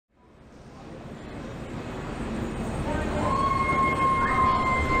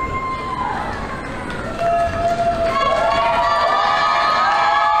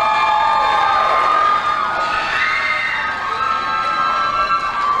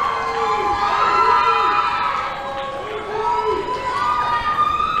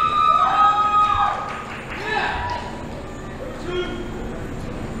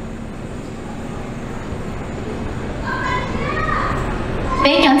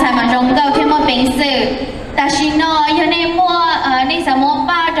才嘛中高天么平时，但是呢，有那么你什么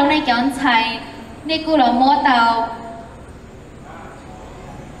把中那讲才，你顾了么到。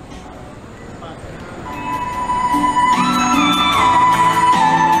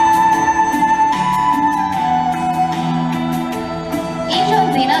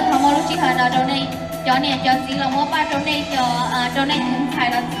cho nên cho chỉ là một ba trong đây cho nên cũng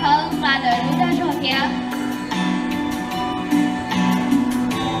phải là thân là đời lúc ra rồi kìa.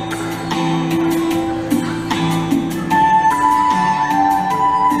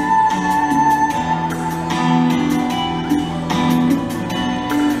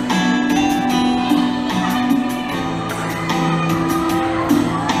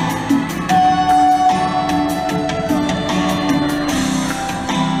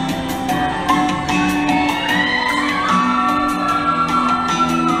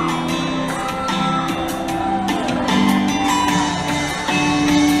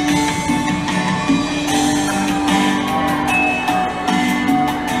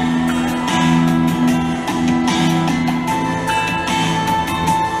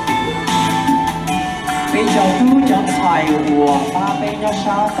 của ba bên nhau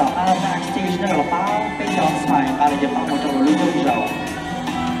sao tạo ra backstage này là ba bên nhau xài ba là nhập một trong lúc lúc đầu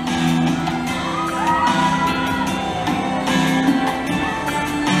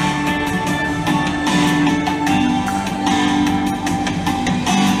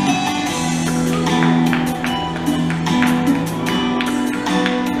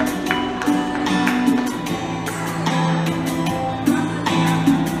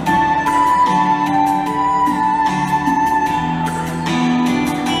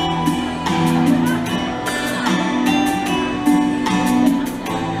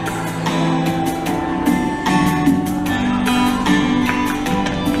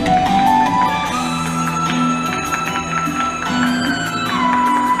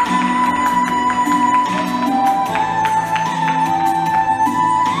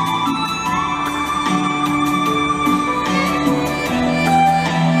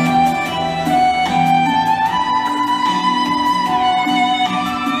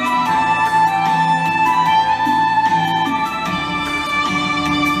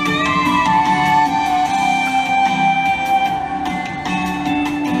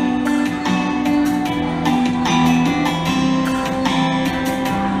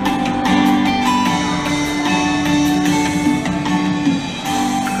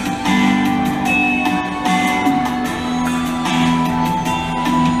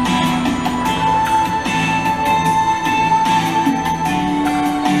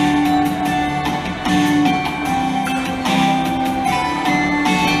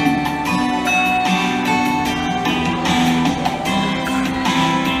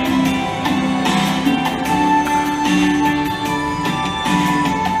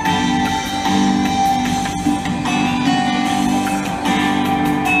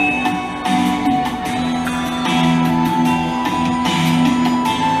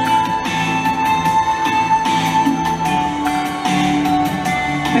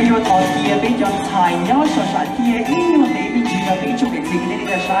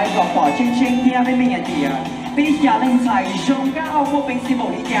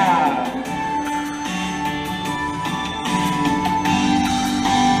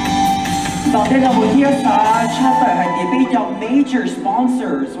major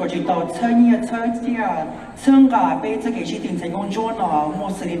sponsors 或者到参与参加参加被这个事情成功做呢，莫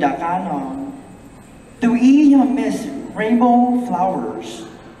是你大家呢，都一样 Miss Rainbow Flowers，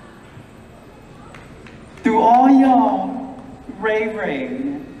 都all样 Ray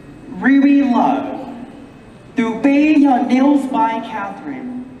Riri Love， 都被样 Nails by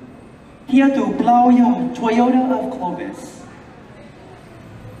Catherine， hier 都 blau 样 Toyota of Clovis。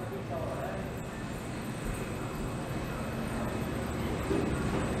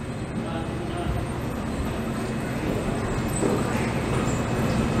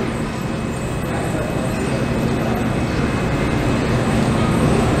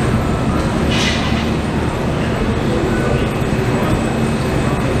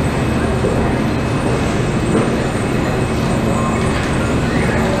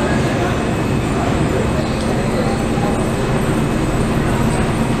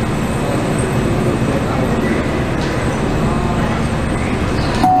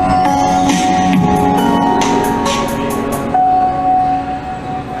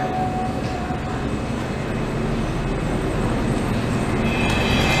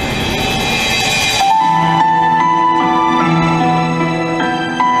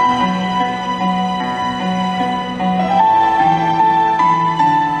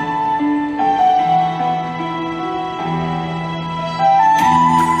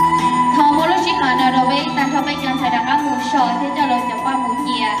sò thế cho lo cho qua mũi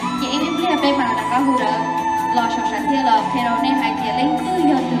chìa chị em biết bên mà là có hù đó lo sò sẵn thế là thế đó nên hai chị lấy tư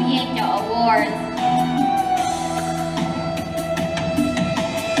yo tự nhiên cho award.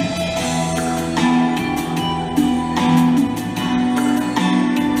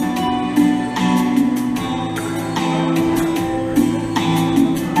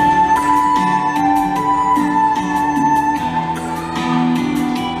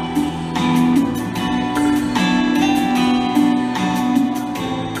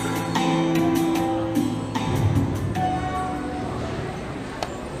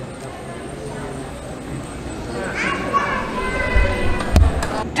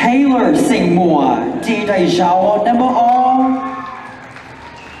 Taylor sing mùa chỉ đầy giàu number all.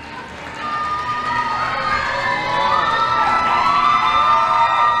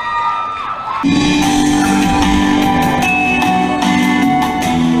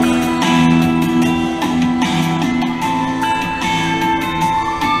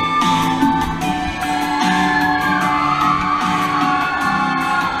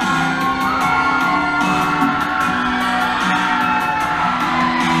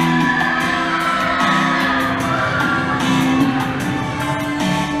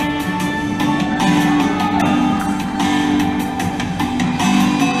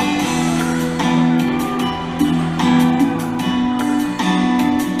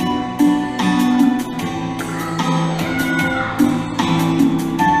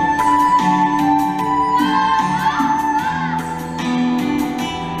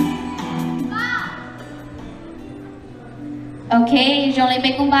 Okay, rồi lấy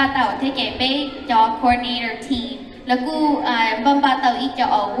bé cũng ba tàu thế kể bé cho coordinator team là cô bấm ba tàu ít cho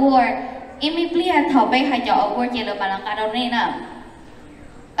award em mới biết thầu bé hay cho award gì là mà làm cái đó nên à.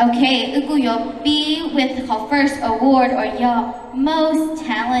 Okay, cô yo be with her first award or your most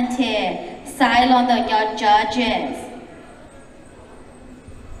talented side on the your judges.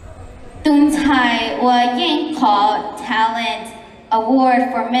 Ntxhais was yang called talent award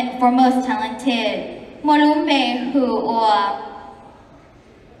for most talented. Molumbe who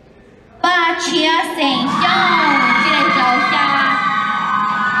ba chia sẻ cho chị là cháu cha.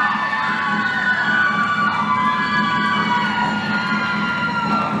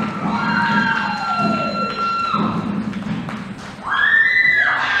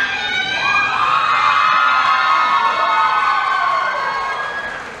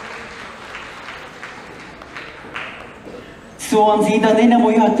 Xuân gì đó nên là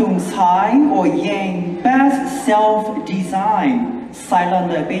mỗi hạt tung sai or yang best self design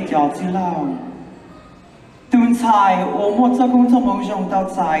silent là bây giờ chỉ lao tung sai or một số công tác mong dùng tạo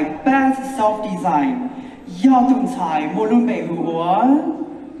sai best self design ya tung sai một luôn bề hùa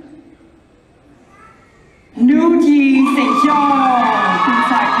nữ gì sẽ cho tung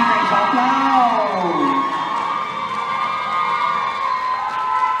sai như này cho lao.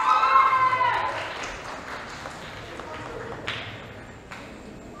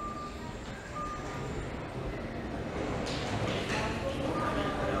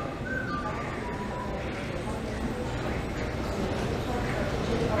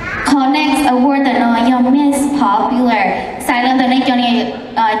 Next award that your Miss Popular silent the next Johnny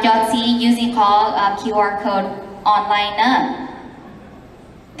see using call QR code online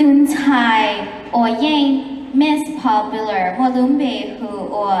Ntxhais or yang Miss Popular Molumbe who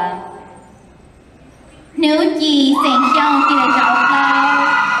or nếu gì sẽ trong thì là cháu lao.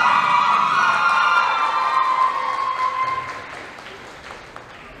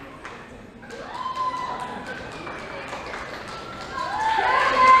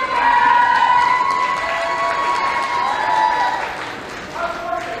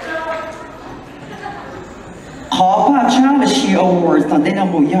 Chalasia Awards na din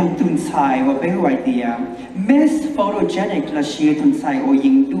ang muyang Ntxhais wa behu idea Miss Photogenic la siya Ntxhais o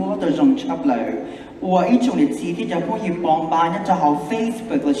ying duo to jong chaplo wa ichong li chi ti ja po yi bong ba nya cha hao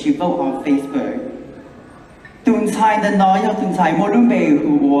Facebook la siya vote on Facebook Ntxhais na no yang Ntxhais mo lu be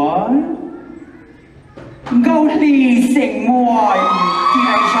hu wa Nkauj li sing moi ti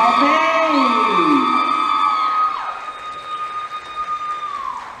ai sha be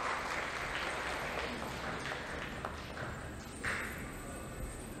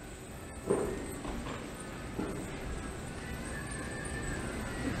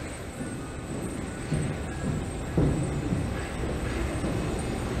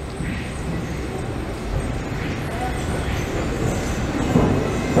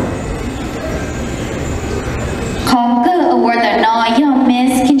Award the no your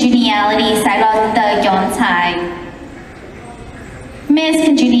Miss Congeniality side on the Ntxhais. Miss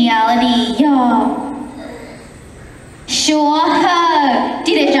Congeniality yo sure her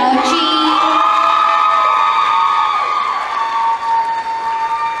did it cháu chi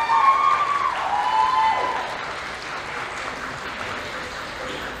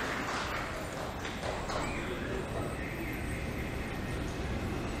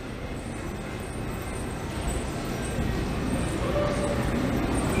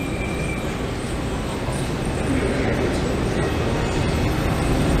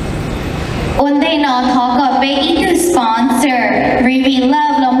cho thọ có bé ít sponsor really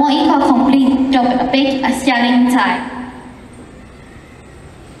love là mỗi ít có complete cho bé selling time.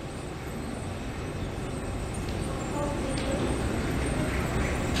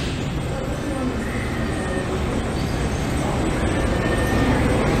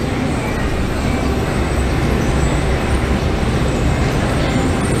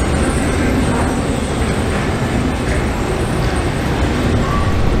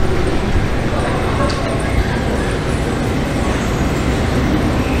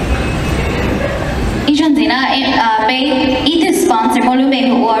 Ít sponsor mỗi lúc bé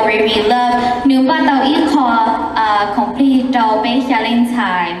của really love nếu bạn tàu ít khó complete cho bé challenge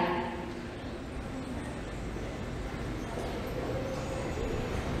time.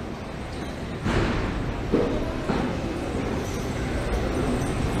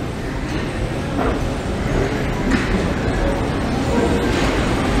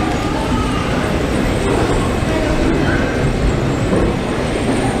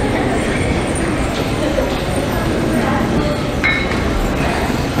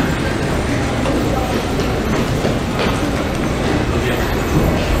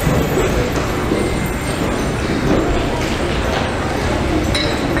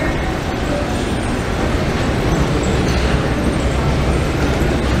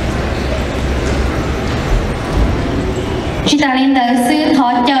 大领導師學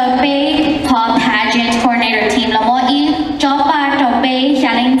就俾學 pageant coordinator team 啦，我依咗把就俾小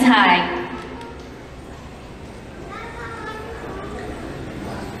領才。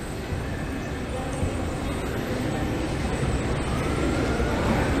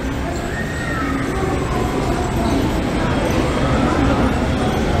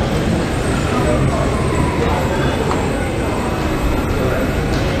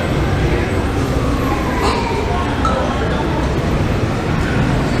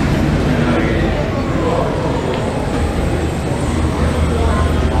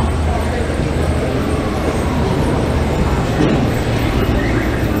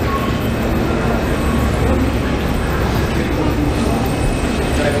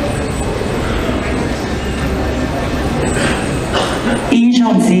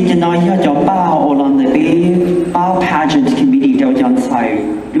nói cho bao ở lần này bị bao pageant committee đều dọn sai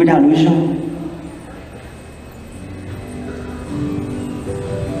đưa ra lưu cho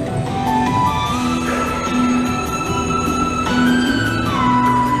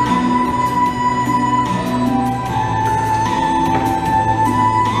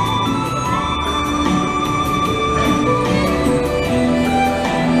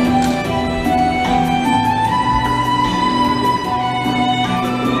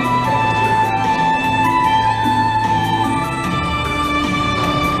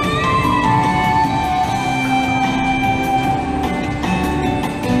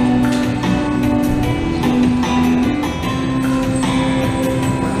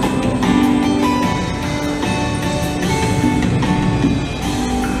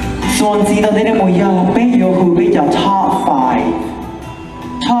ส่วนสีตอนนี้เนี่ยผมอยากไปอยู่คือไปจาก top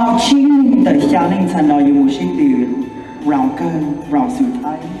 5 top ชิ้นแต่ชาลิงฉันเราอยู่มุชิตือราวเกินราวสุดท้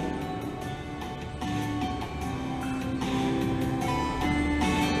าย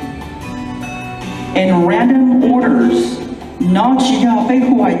in random orders น้องชี้อยากไป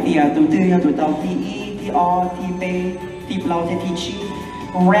หัวเดียตัวเดียตัวเตาที่อีที่อที่เปที่เปล่าที่ชี้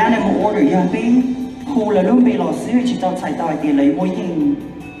random order อยากไปหัวแล้วลุ่มไปหล่อซื้อชี้เตาใส่ตาเดียเลยไม่ยิง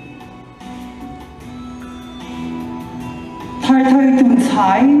thời tuần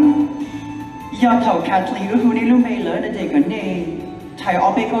thái do thầu cát lý ước hữu đi lưu mê lớn ở đây gần đây thầy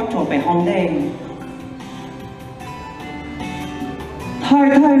ở bên có chỗ về hông đây thời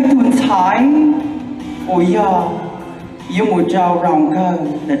tuần thái ôi do yêu một trào rộng cơ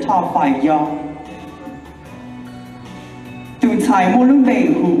để thọ phải do tuần thái mua lưu mê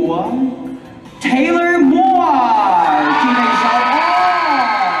hữu Taylor Moore chị này sao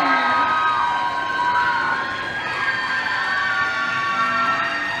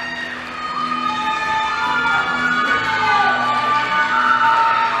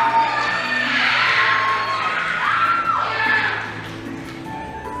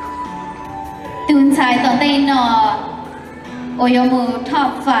Tại tận đây nó ôi mù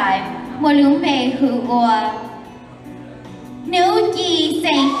top 5 một lượng về hữu nếu chị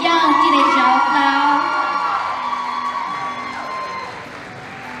xảy ra chị để cho vào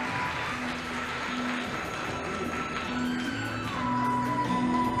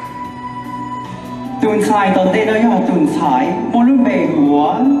tuần sai tận đây nó là tuần sai một lượng về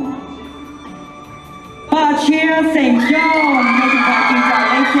hữu ba chia xảy ra cho chúng ta đi ra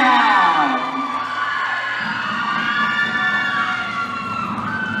lấy cha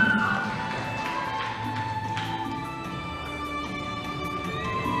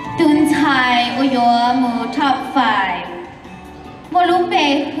Ntxhais or your mu top 5.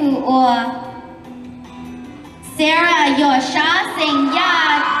 Molumbe who or Sarah your Sha Sing Ya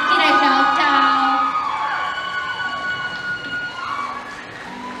Kira Chao Chao.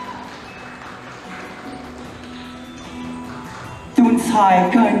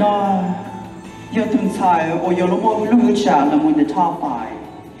 Ntxhais Kaina. Your Ntxhais or your Lomo Lucha among the top 5.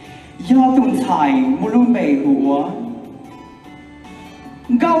 Your Ntxhais Mulumbe Hua.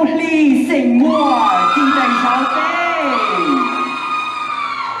 Go Lee sing more, Ding Dang Shao Bei.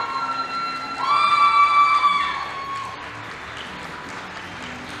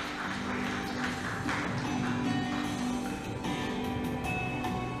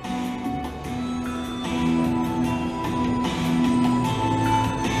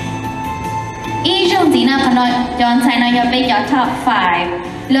 Zina cannot John China your big your top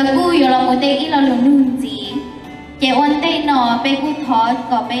 5. Lagu your lamude ila lununzi. Ke one day no begu thought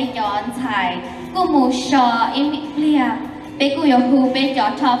go be John Chai. Go mu shaw imiplia. Begu your who be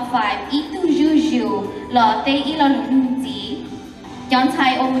your top 5. Itu juju la te ila lununzi. John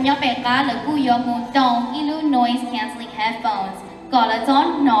Chai omunya beka lagu your mu dong ilu noise cancelling headphones. Gola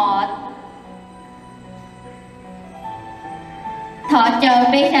John not. Thọ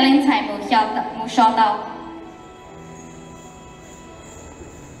chờ bé cha lên xài mu sò tàu.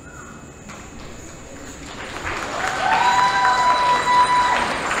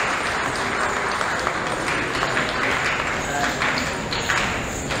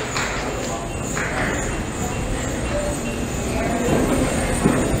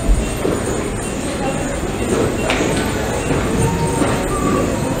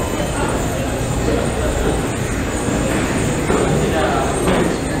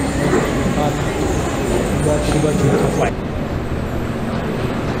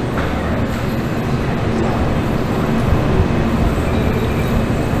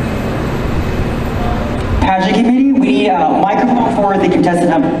 Pageant committee, we need a microphone for the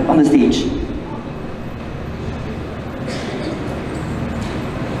contestant on the stage.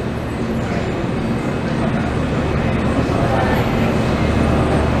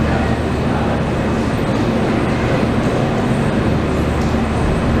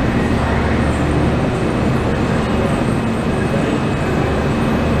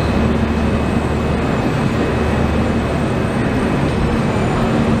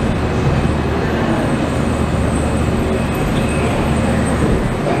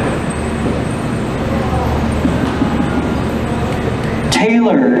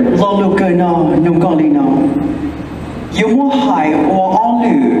 Taylor, Lolo Gana, Nungalina. Yumo Hai or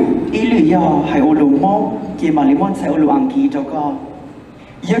Alu, Iluya, Hai Olomo, Gimalimon, Sai Olu Anki, Toka.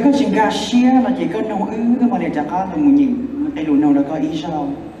 Yaga Jingashia, like you no Manetaka, Muni, Elu Nonaka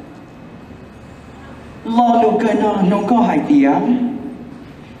Isha. Lolo Gana, Nunga Haitia.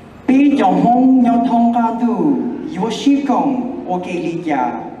 Be your home, your tonga do, your shikong, or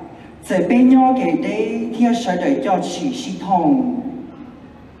Galicia. The Benyo Gay, Tia Shada Yachi, Shitong.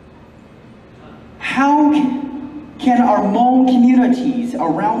 How can our Hmong communities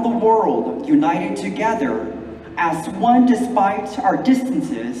around the world unite together as one despite our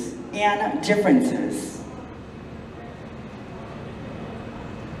distances and differences?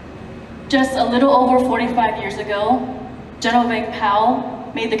 Just a little over 45 years ago, General Vang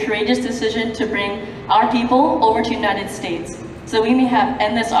Pao made the courageous decision to bring our people over to the United States so we may have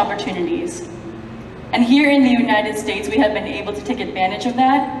endless opportunities. And here in the United States, we have been able to take advantage of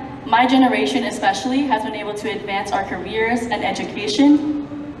that. My generation especially has been able to advance our careers and education.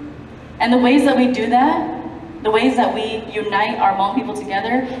 And the ways that we do that, the ways that we unite our Hmong people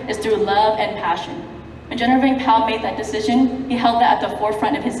together is through love and passion. When General Vang Pao made that decision, he held that at the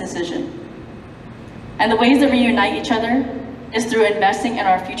forefront of his decision. And the ways that we unite each other is through investing in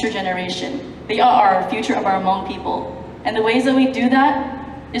our future generation. They are our future of our Hmong people. And the ways that we do that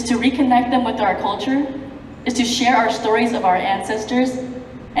is to reconnect them with our culture, is to share our stories of our ancestors,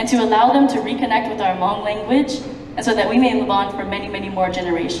 and to allow them to reconnect with our Hmong language, and so that we may live on for many, many more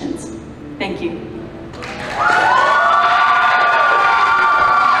generations. Thank you.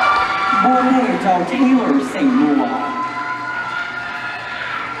 Taylor sing more.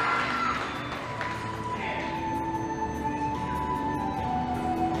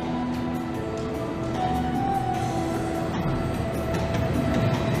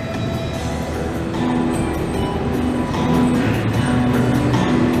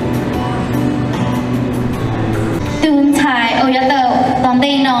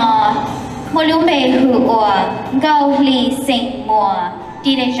 Molumbe who or go Lee sing more.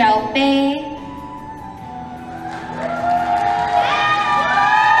 Did a job be?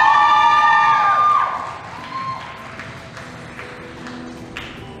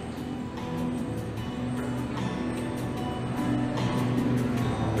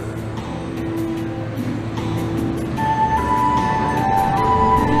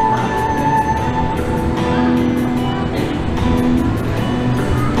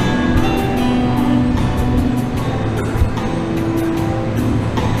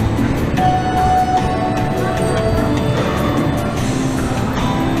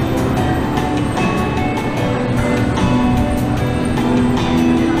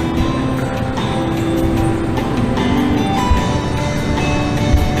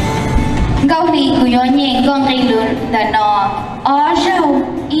 yo nhìn con đi lùn đàn nọ ó rau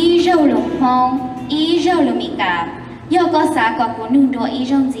y rau lùm Hmong y rau lùm mì cạp yo có xã có cú nương đùa y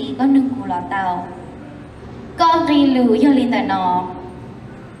rong gì có nương cú lò tàu con đi lù yo lên đàn nọ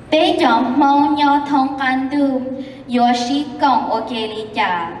bé chọn Hmong nho thông can đùm yo xí còng ô kê li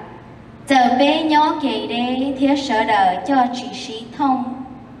chả giờ bé nhỏ kể đế thiết sở đời cho chỉ xí thông.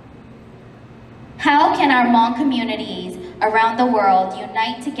 How can our Hmong communities around the world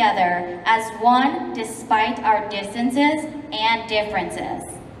unite together as one despite our distances and differences?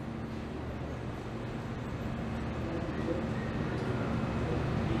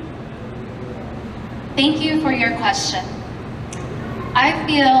 Thank you for your question. I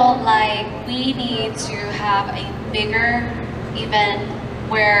feel like we need to have a bigger event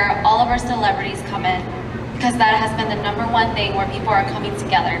where all of our celebrities come in, because that has been the #1 thing where people are coming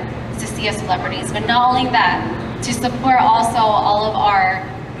together to see us celebrities. But not only that, to support also all of our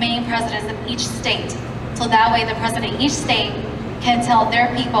main presidents of each state, so that way the president of each state can tell their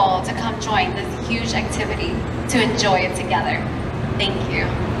people to come join this huge activity to enjoy it together. Thank you.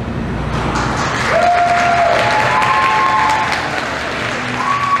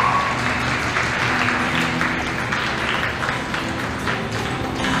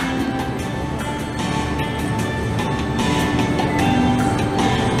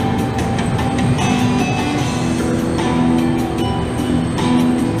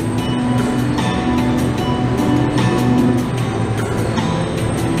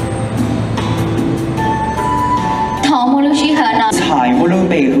 Thải vô lưu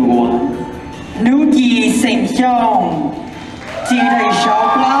bề hùa Nếu gì sinh trong Chỉ đầy sáu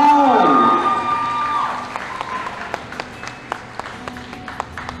bao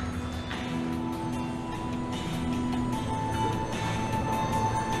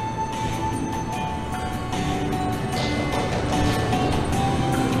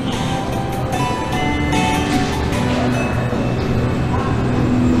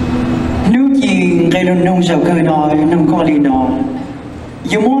Nếu gì gây nông nông dầu cơ nói nông có lý nói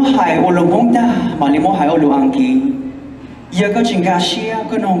Yêu mua hải ô lô mông ta mà li mua hải ô lô ăn kì Giờ có trình gà xia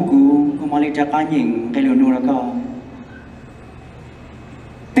có nông cú mà li trả cá nhìn cái lô nô ra có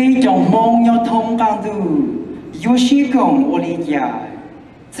Bây chồng mong nhau thông càng tu Yêu xí công ô li giả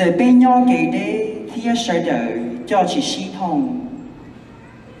Giờ bây nhau kể đế thịa sở đời cho chỉ xí thông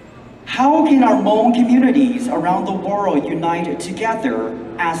How can our Hmong communities around the world unite together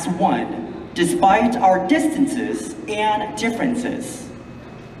as one despite our distances and differences?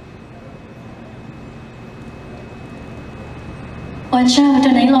 我知道就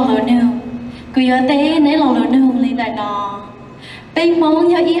你老老妞，佢有啲你老老妞你大孬，被忙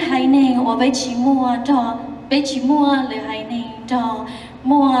有一海呢，我被起摸着，被起摸了海呢着，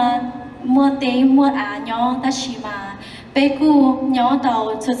摸地摸啊nhỏ ta chỉ mà,被姑nhỏ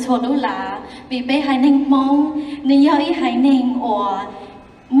đầu粗粗đủ lá, vì被海呢忙，你有一海呢我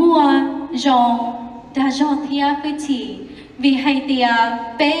摸rong ta rong thia với chị, vì hai tia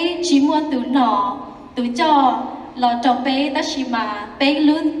被chỉ摸tụ nọ tụ cho lò trò bé ta chỉ mà bé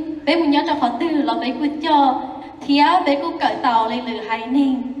luôn bé muốn nhớ cho họ tư lò bé cứ cho thía bé cứ cởi tàu lên lửa hải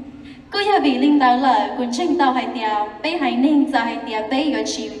ninh cứ nhà vì linh tàu lợ cũng tranh tàu hải tiệt bé hải ninh giờ hải tiệt bé có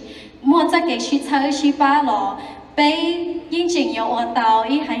chỉ mua ra cái chi chơi chi ba lò bé yên chỉnh nhiều ở tàu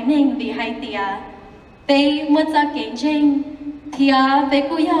ý hải ninh vì hải tiệt bé mua ra cái tranh thía bé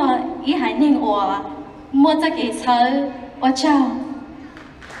cứ nhà ý hải ninh ở mua ra cái chơi ở chào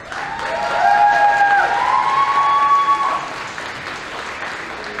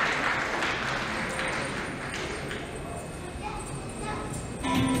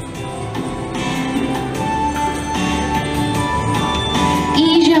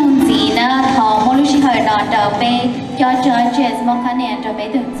đầu bê cho churches một khả năng cho bé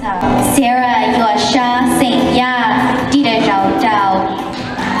từng sao Sarah your sha sinh ya đi đời rau trào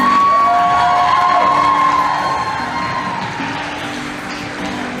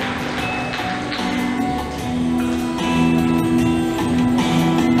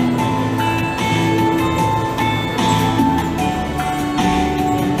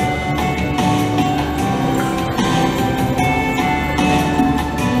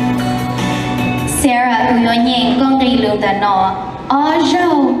Yo nhìn con đi lùm ta nọ ó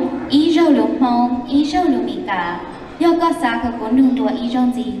rau ý rau lùm Hmong ý rau lùm mì cá yo có xã có nương đùa ý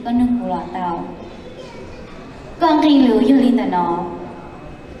rong gì có nương cù lò tàu con đi lù yo lên ta nọ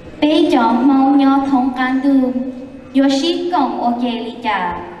bé chọn Hmong nhỏ thông can đùm yo xí còng ô kê li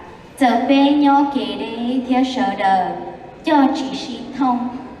chả giờ bé nhỏ kê đế theo sở đời cho chỉ xí thông.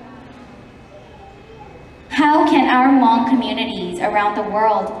 How can our Hmong communities around the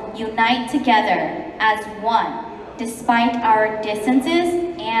world unite together as one, despite our distances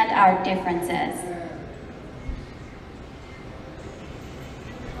and our differences?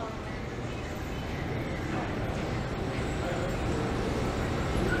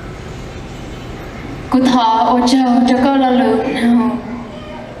 Cô thọ ô cho cô là lụt nào.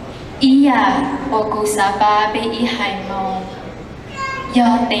 Ý à, ô cô xa ba bê ý hài mong.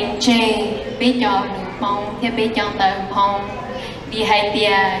 Do tình chê, bê cho lụt mong, thì bê cho tờ mong. Vì hai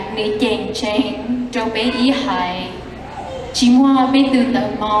tia, nữ chênh chênh, cho bê ý hài. Chỉ mua bê từ tờ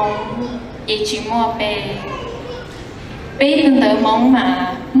mong, vậy chỉ mua bê. Bê từ tờ mong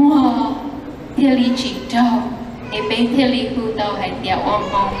mà, mua, thì lý chỉ trâu. Để bê thì lý hư tàu hai tia ôm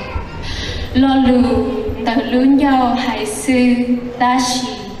mong. Lo lù tờ lún nhau hai sư ta xì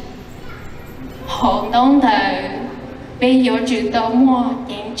hộ đông tờ bây giờ chữ tàu mua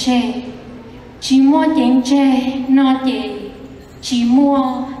chén chê chỉ mua chén chê nó chỉ mua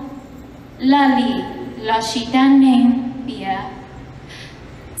la lì lo xì đa nên bia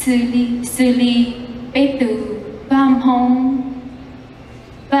xử lý bê từ vam hông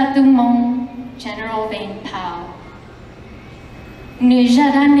và tu mong general vein thảo nữ ra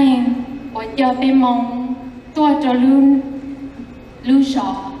đa nên我要被梦多着路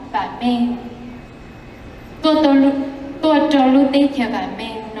上反面，多着路地铁反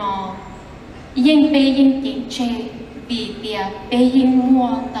面呢，因被因紧切，比别被因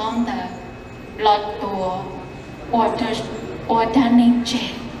摸当的老多，我的能接，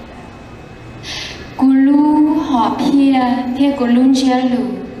咕噜好偏，贴咕噜接路，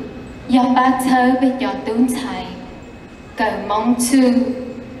要把车被叫蹲菜，够梦出。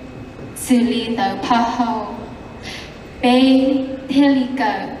xử lý tờ phá hậu bê thế lý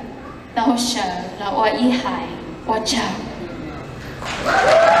cờ đau sợ là ô ý hại ô chào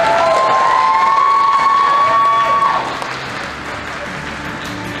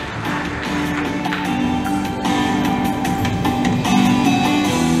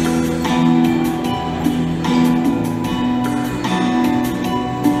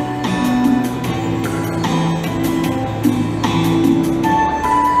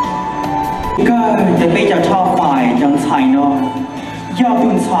để bây giờ cho phải Ntxhais nó do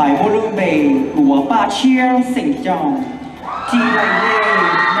Ntxhais vô lưu bề của ba chia sinh trong chỉ lại lê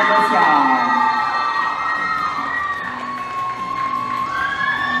nên nó chào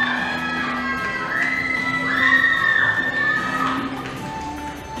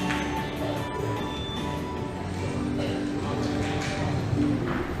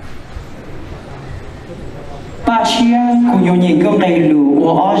ba chia cũng nhiều những câu đầy đủ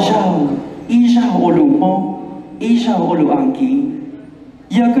của rau ý rau ô lù mông, ý rau ô lù ăn kỹ.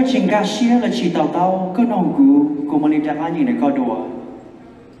 Giờ có chuyện gà xía là chỉ tàu có nông cụ của một linh trang như này có đùa.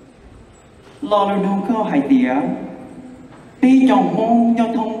 Lo lù nông có hai tía. Bây trong mông nhau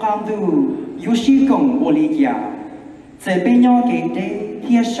thông cam tu, yếu sĩ công ô lý giả. Giờ bây nhau kể tế,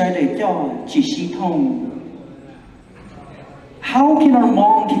 thiết sở để cho chỉ sĩ thông. How can our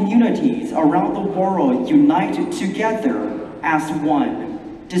Hmong communities around the world unite together as one?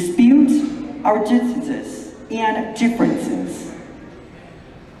 Dispute our differences and differences.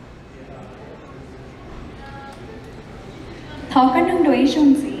 Thọ có nâng đối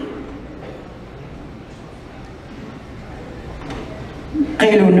trong gì?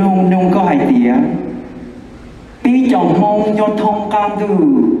 Cây lù nông có hai tía. Bây trong mong yon thông cam tu,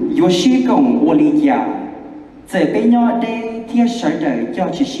 yo sĩ công ô lý giả. Giờ bây nhỏ đây thiết sở đời cho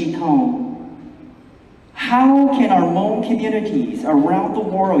chỉ sĩ thông. How can our Hmong communities around the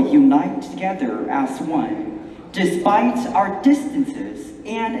world unite together as one, despite our distances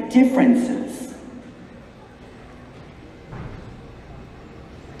and differences?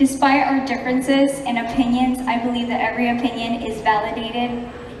 Despite our differences and opinions, I believe that every opinion is validated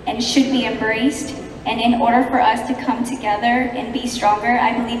and should be embraced. And in order for us to come together and be stronger,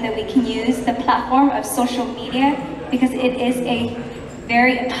 I believe that we can use the platform of social media because it is a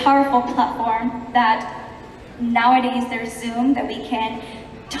very powerful platform that nowadays there's Zoom that we can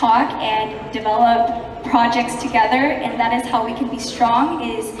talk and develop projects together, and that is how we can be strong,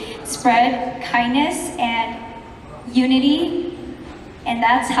 is spread kindness and unity. And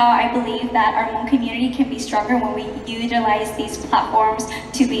that's how I believe that our Hmong community can be stronger when we utilize these platforms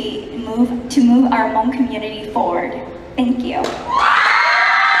to move our Hmong community forward. Thank you.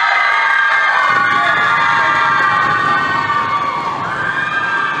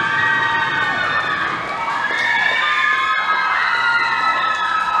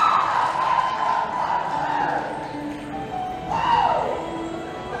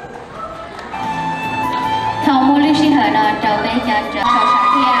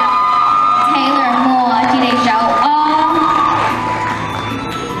 Taylor Moore chỉ để dấu o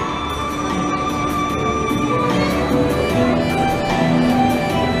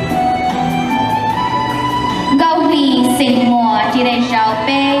Gâu lì xịn mùa chỉ để dấu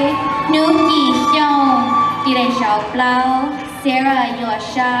bê Nước kỳ xông chỉ để dấu blau Sarah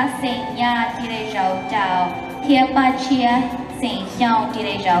Yosha Senya Tire Rau Chao Thia Ba Chia Sen Xiao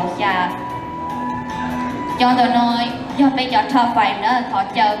Tire Rau Cha Cho tôi nói do bây giờ top 5 nữa họ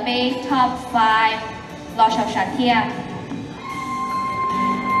chờ bây top 5 lo sầu sản thia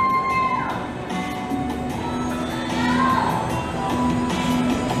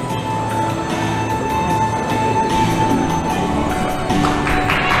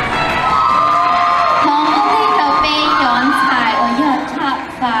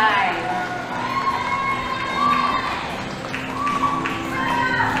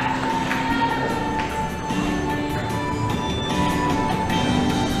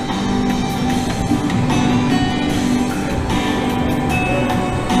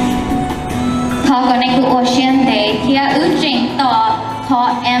họ còn anh của Ocean Day thì ước trình tỏ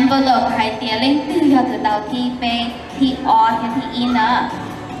họ envelope hay tiền lên từ giờ từ đầu thì B thì O thì I nữa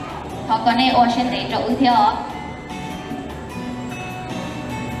họ còn anh Ocean Day cho ước theo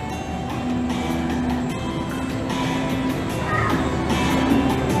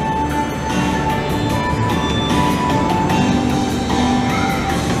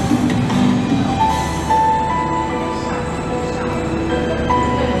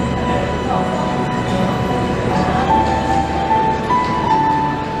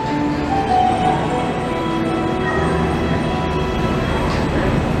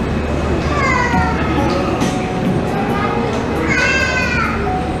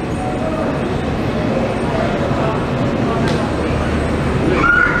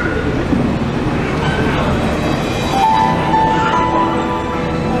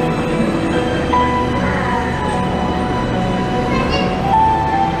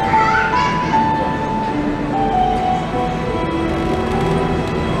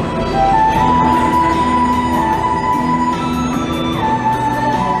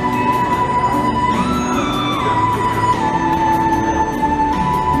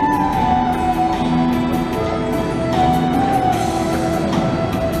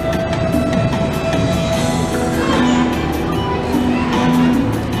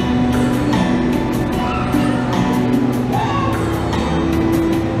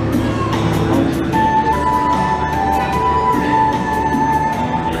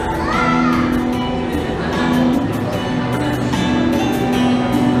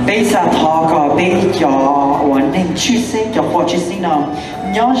bây giờ thọ có bây giờ ổn định chút xíu cho họ chút xíu nào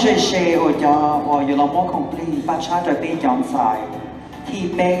nhớ rồi sẽ ở cho ở giờ là mỗi công ty bắt cha rồi bây giờ sai thì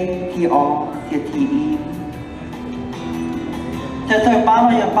bây thì O thì I thời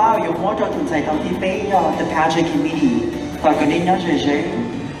bao giờ bao giờ mỗi cho từng sai thằng thì bây giờ the pageant committee và cái này nhớ rồi sẽ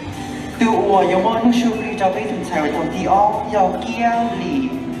từ ở giờ mỗi lúc xử lý cho bây từng sai thằng thì O giờ kia lì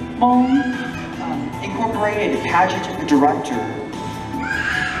Hmong Incorporated pageant director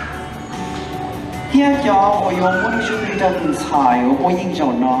Here y'all,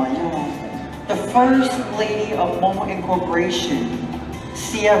 the First Lady of Hmong Incorporation,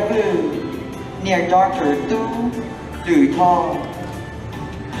 Siavu, near Dr. Tu Du Tho.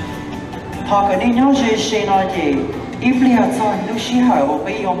 Họ có nên nhớ về xe nói gì, ít bây giờ sao lúc xí hỏi ở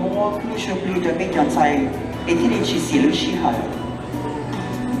bây giờ mua lúc xí bây giờ bây giờ sai, ít thì chỉ xí lúc xí hỏi.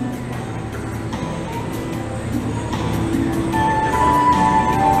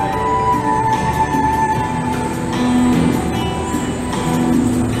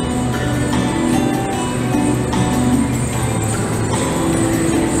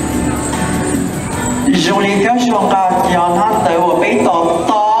 Dùng lý các dùng cả cho nó tới ở bên tổ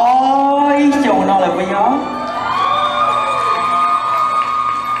tối dùng nó là bây giờ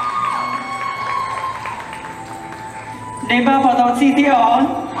nên ba vào tổ chi tiết ổn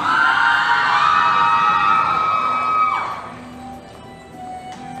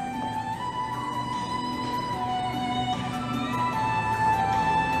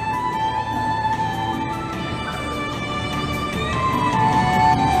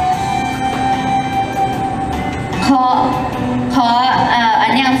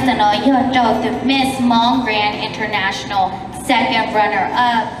announced nói giờ trâu từ Miss Hmong Grand International second runner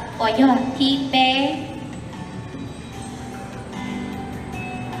up ở giờ thi bé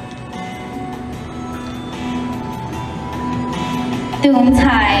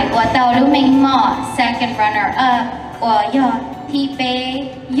Ntxhais ở tàu lưu minh mỏ second runner up ở giờ thi bé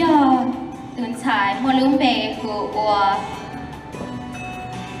giờ Ntxhais một lưu bé của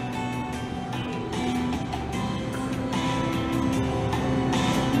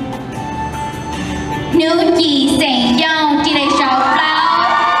Nếu chỉ xảy ra chỉ để sáu bao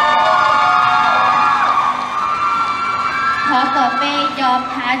họ có bê cho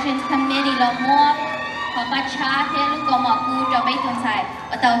pageant committee là mua họ bắt cha thế lúc có một cú cho bê tuần sai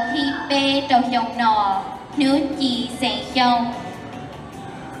ở tàu thi bê cho dòng nọ nữ chỉ sẽ dòng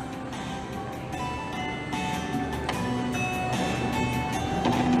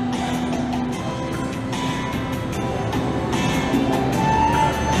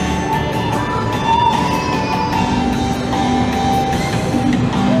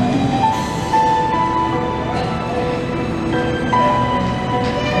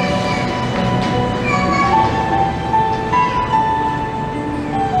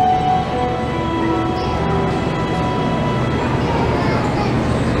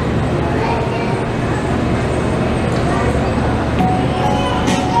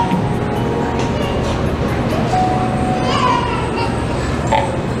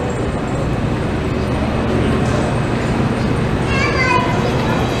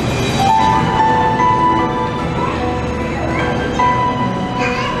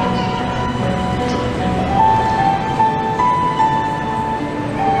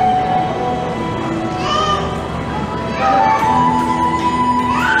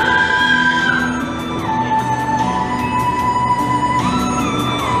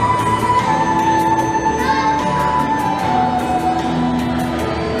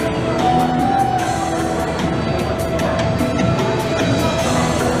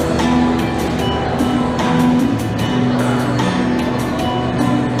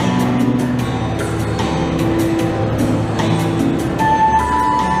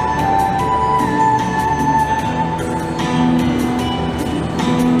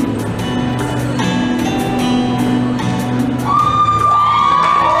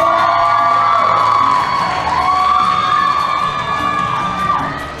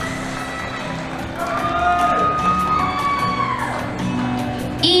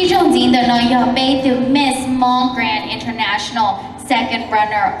to Miss Hmong Grand International second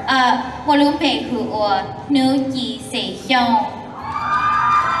runner up 我諗被佢我女兒寫上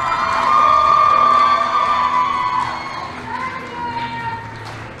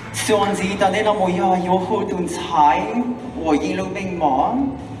ส่วนสีตอนนี้เราไม่อยากยกหูตุนใช้我一路并忙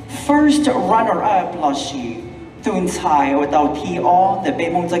first runner up 老师ตุนใช้我到ที่อ้อแต่เป็น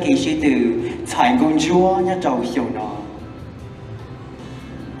มงจะกี่ชีดูใช้公主เนี่ย就曉นะ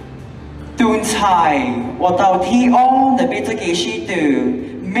ตุนชัยว่า到ที่อ้อแต่เป็นจะกี่ชีดู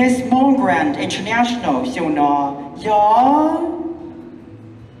Miss Hmong Grand International เชียวนะยอ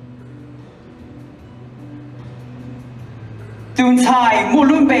ตุนชัยมู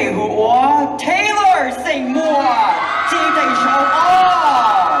ลุนเบหัว Taylor สิงมัวจีใจชาวอ้อ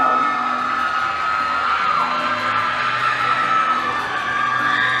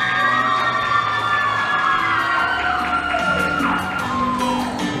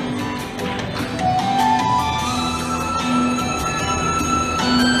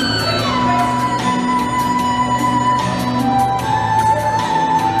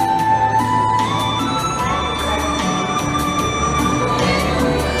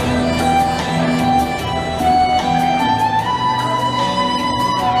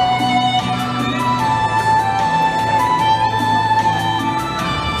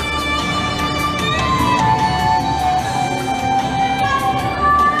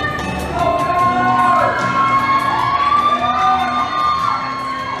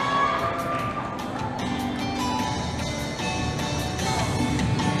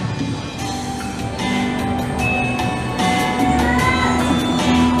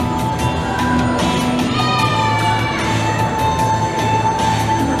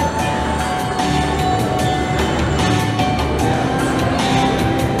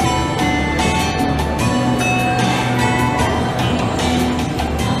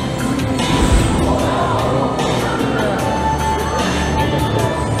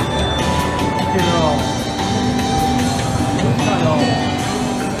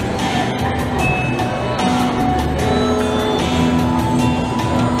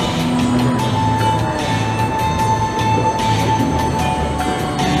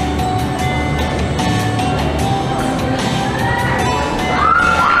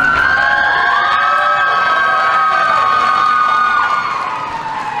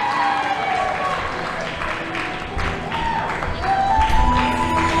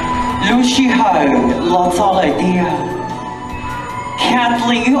落咗嚟啲啊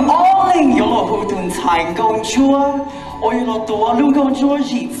Kathleen 我令要落好段殘公主啊，我要落多兩公主熱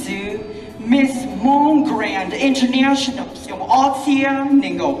住 Miss Hmong Grand International 用我知啊，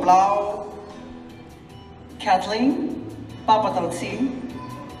你個包 Kathleen 爸爸到此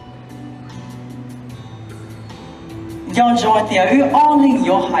要再條於我令要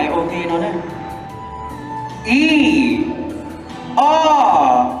係 OK 咯呢1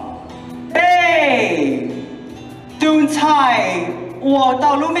 2 背，蹲菜，我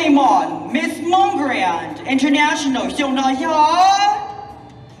到路没满 Miss Hmong Grand International Xiong Na Ya.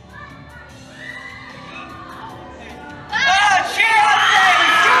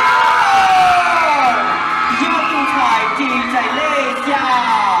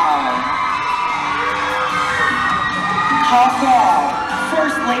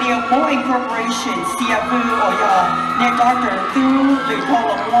 First Lady of Boeing Corporation, CFO or your net doctor through the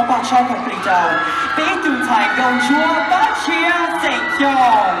call of more about chocolate free dough. Bé tụ thải công chúa bát chia thành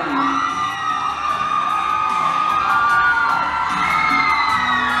chồng.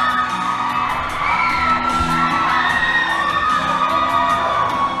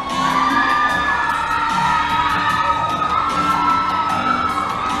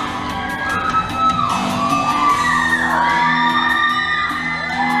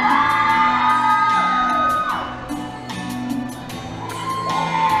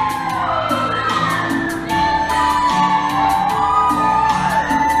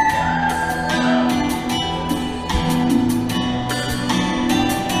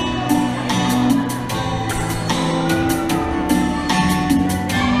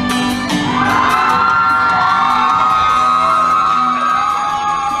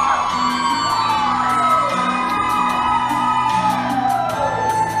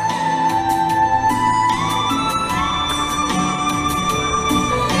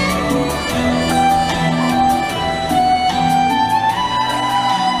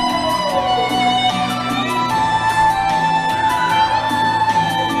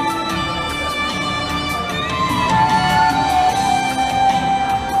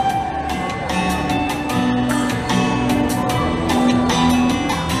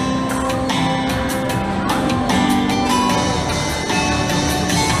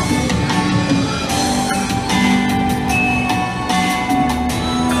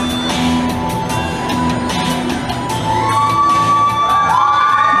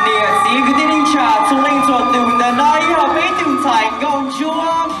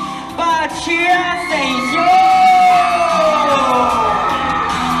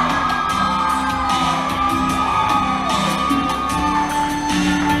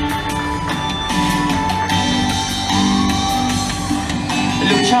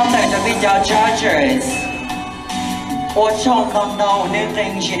 Judges, 我唱到到那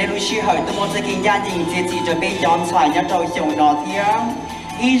正是那路时候，都我自己眼睛自己就被养菜一到上那天，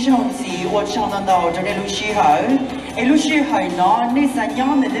一上次我唱到到就那路时候，那路时候呢，那三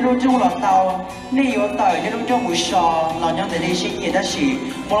样的那路中了到，那有到那路中不少，老娘的那些也的是，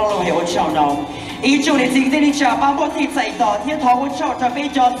我老系我唱到，一周的自己的你吃把我提在到天堂，我唱着被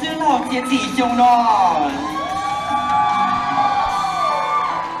叫最老自己上了。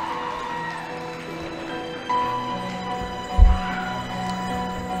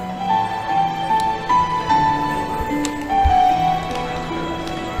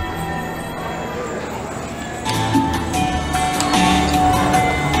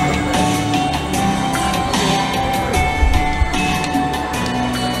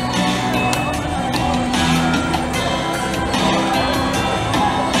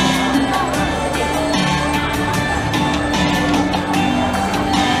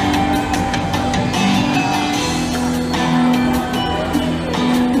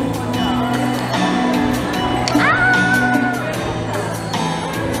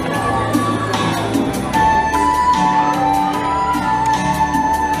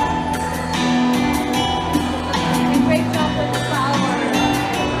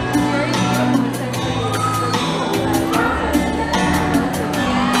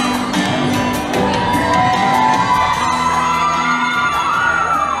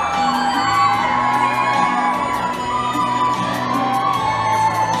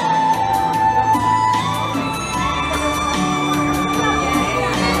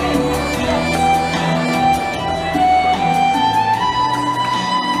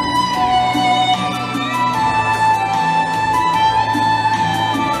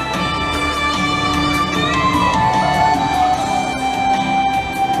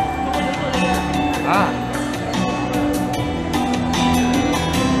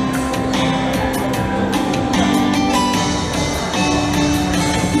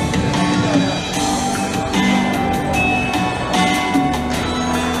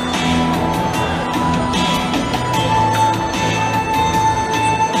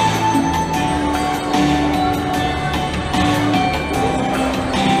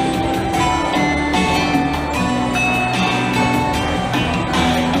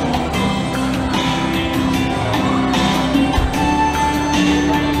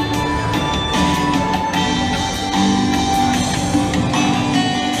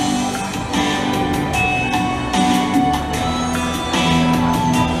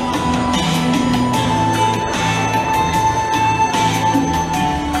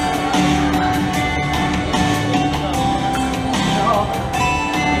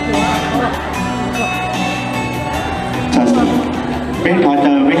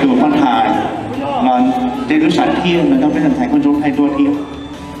รู้สันเทียนแล้วก็เป็นไทยคนรู้ไทยตัวเทียน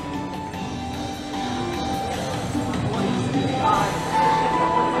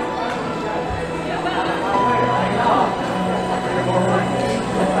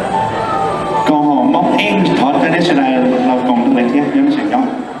ก็หอมม็อกเองทอดกันได้ชนะเรากองทั้งเลยเทียบยังไม่ใช่ยอด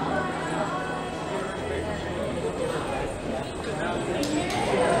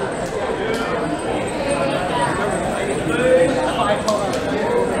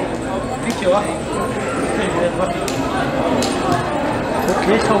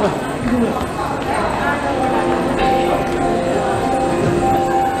别抽了。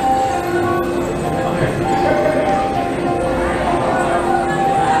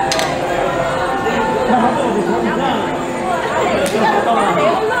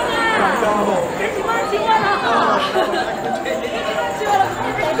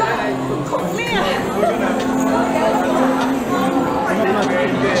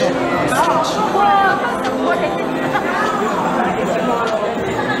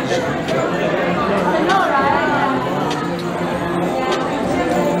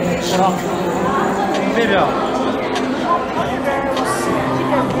代表。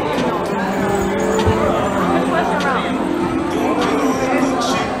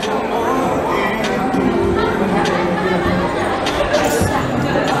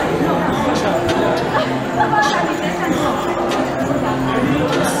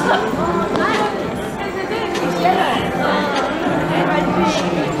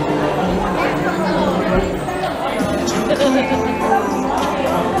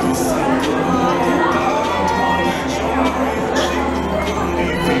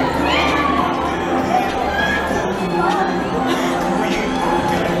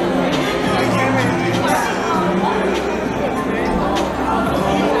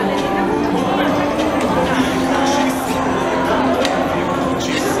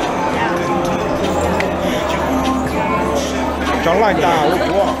长烂大我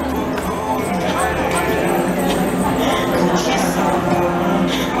不忘。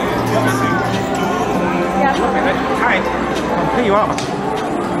太可以忘了。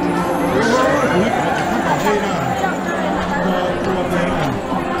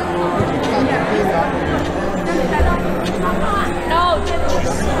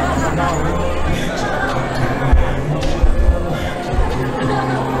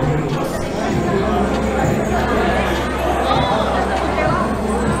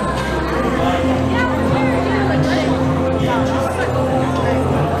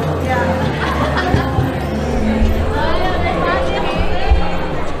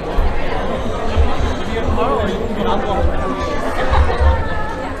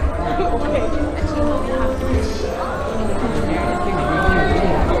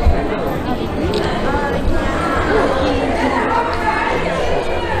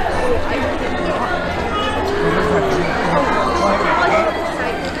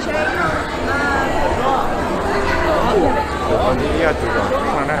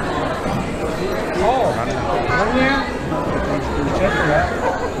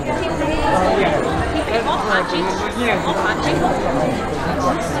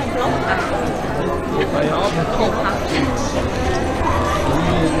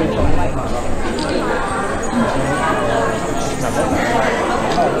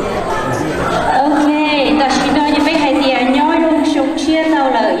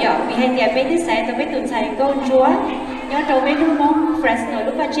Nhớ bên Hmong Fresno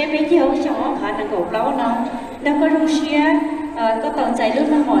lúc mà chế bên nhiều cho phá được cổ lâu nó đâu có Russia có tận chạy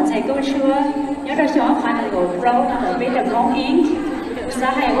lúc mà họ chạy câu chưa nhớ đâu cho phá được cổ lâu nó ở bên đầm Hmong Yến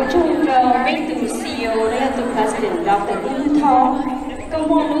xã hội có chung bên từ CEO đây là từ president Dr. Lưu Thọ có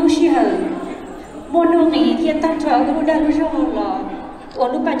mua Russia mua nông nghiệp thiên tăng trở cái đa lúc rồi là ở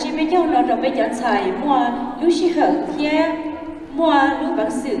lúc mà chế bên nhau nó đâu bên chọn xài mua Russia thiên mua lúc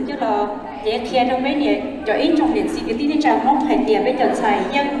bằng sự cho là để kia trong mấy này cho ít trong điện sĩ cái tin trang mong phải tiền bây giờ xài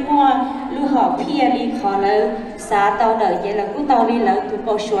nhưng mua lưu họ pia đi khó là xã tàu lợi vậy là cũng tàu đi lợi tụ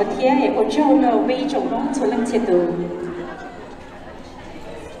cầu số thế hệ ở châu đâu bây trong nó số lượng chế độ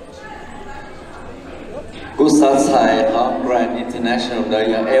cú sát xài họ Grand International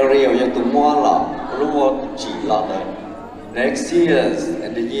đời area yang tụ mua là mua chỉ là đời next years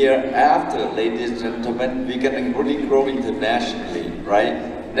and the year after, ladies and gentlemen, we're going to really grow internationally, right?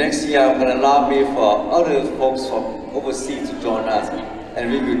 Next year, I'm going to lobby for other folks from overseas to join us,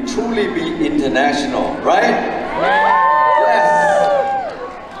 and we will truly be international, right? Yes!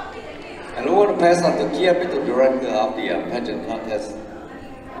 And I want to pass on to Kia, the director of the pageant contest.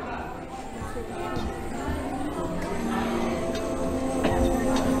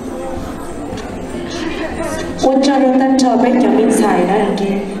 Ôn cho đôi tân trò bên cho mình xài đó là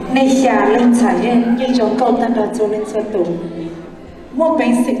kia ในชาเล่นสายยืนจงเกาตันดาโจเล่นสตูมั่วเป็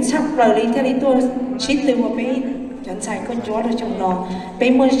นสิ่งชักเลยที่นี่ตัวชิดตัวว่าเป็นจันชายก็ย้อนเราจงนอเป็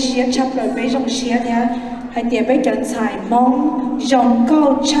นมือเชียชักเลยเป็นจงเชียเนี่ยให้เดี๋ยวไปจันชายมองจงเกา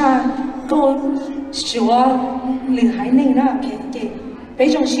ชาก็ชัวหรือหายหนึ่งนะเก๋ไป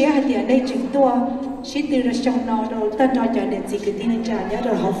จงเชียให้เดี๋ยวได้จึงตัวชิดตัวเราจงนอเราตันดาจะเด่นสิกิตินจาเนี่ยเร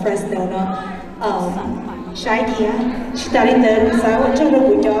าของเฟรสโนเนาะใช้เดียชิดาลิเตอร์สาวเจ้าเรา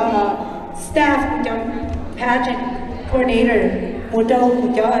บุญจอ staff บุญจอ pageant coordinator บุญจอบุ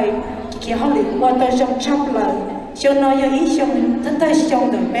ญจอไอ้เกี่ยวกับว่าตัวชงชับเลยชงน้อยอีชงตั้งแต่ชง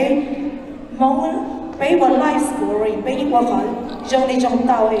เดินไปมองไปว่า life story ไปว่าเขาชงในชงเ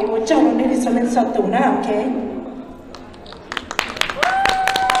ตาไอ้ว่าเจ้าเราในที่สุดเป็นสัตว์นะโอเค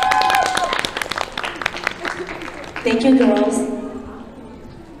Thank you girls.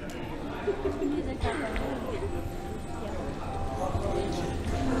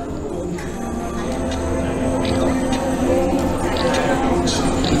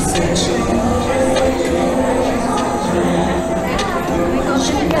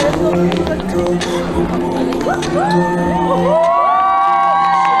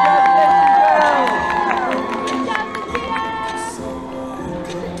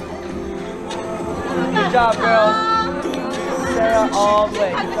 Good job, girls. Sarah, all the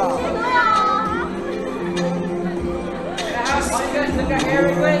way. Good job. Look at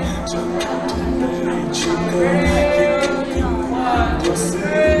Eric, quick. Ready? 1, 2,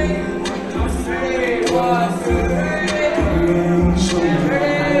 3. 1, 2, 3. Ready? 1, 2,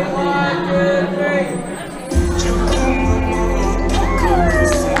 3.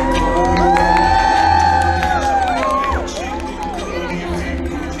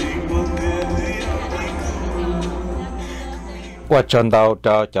 Qua chọn đầu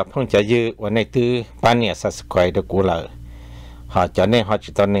cho phong trả dư và này thứ ba nhà sát quay được cũ lợi họ cho nên họ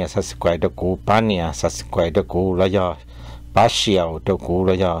chỉ tao nhà sát quay được cũ ba nhà sát quay được cũ là do ba xìu được cũ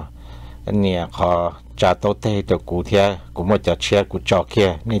là do nhà họ trả tao tê được cũ thế cũng một trả chia của trò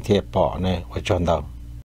kia nên thế bỏ này qua chọn đầu